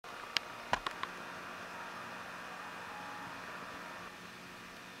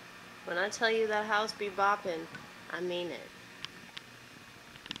When I tell you that house be boppin', I mean it.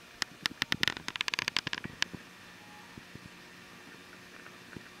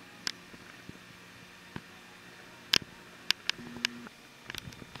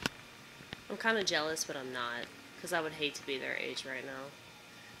 I'm kind of jealous, but I'm not, because I would hate to be their age right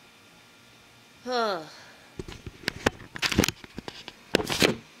now.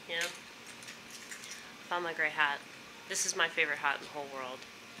 Yeah. Found my gray hat. This is my favorite hat in the whole world.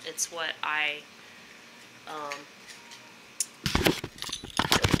 It's what I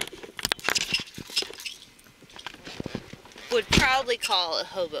would proudly call a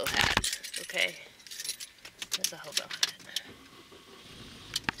hobo hat. Okay? It's a hobo hat.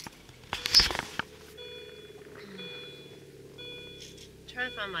 Trying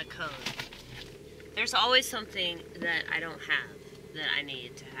to find my code. There's always something that I don't have that I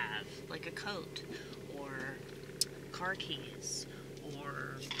need to have, like a coat or car keys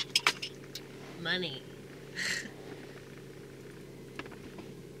or money.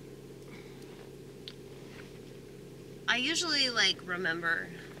 I usually remember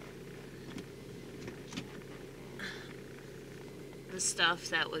the stuff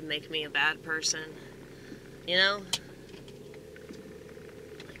that would make me a bad person, you know?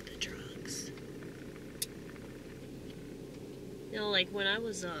 You know, like when I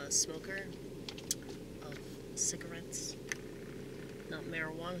was a smoker of cigarettes, not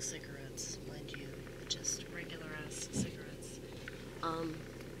marijuana cigarettes, mind you, just regular ass cigarettes.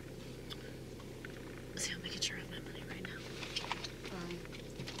 See, I'm making sure I have my money right now.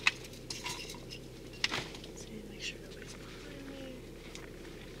 See, make sure nobody's behind me.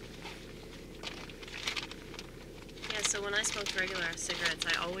 Yeah, so when I smoked regular ass cigarettes,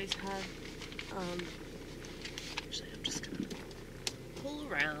 I always had, actually, I'm just gonna pull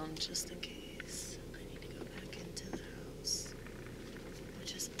around just in case I need to go back into the house,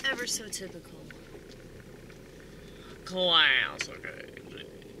 which is ever so typical. Class, okay.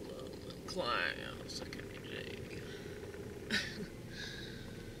 Class, okay. Oh,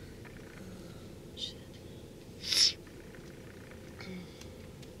 shit.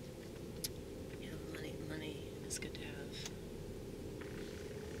 Yeah, money is good to have.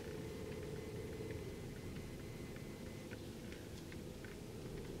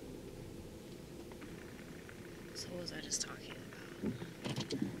 So what was I just talking about?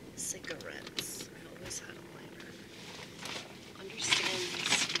 Cigarettes. I always had a lighter. Understand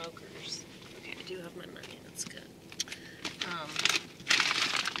these smokers. Okay, I do have my money. That's good.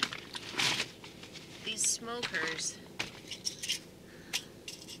 These smokers.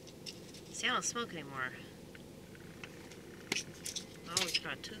 See, I don't smoke anymore. I always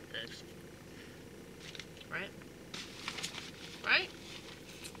got toothpicks. Right? Right?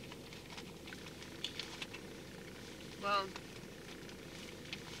 Well,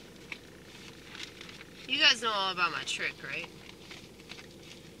 you guys know all about my trick, right?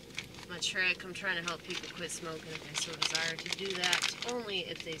 My trick, I'm trying to help people quit smoking if they so desire to do that, only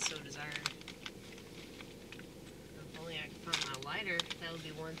if they so desire. If only I could find my lighter, that would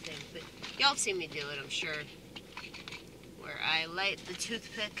be one thing. But y'all have seen me do it, I'm sure. Where I light the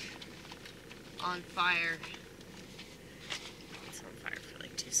toothpick on fire. It's on fire for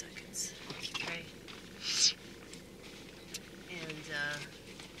like 2 seconds. Okay. And,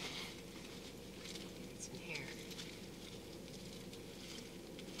 it's in here.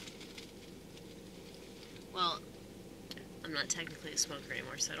 Well, I'm not technically a smoker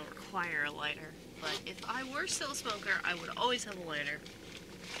anymore, so I don't require a lighter. But if I were still a smoker, I would always have a lighter.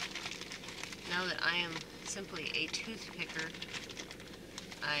 Now that I am simply a toothpicker,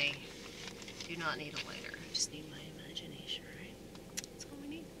 I do not need a lighter. I just need my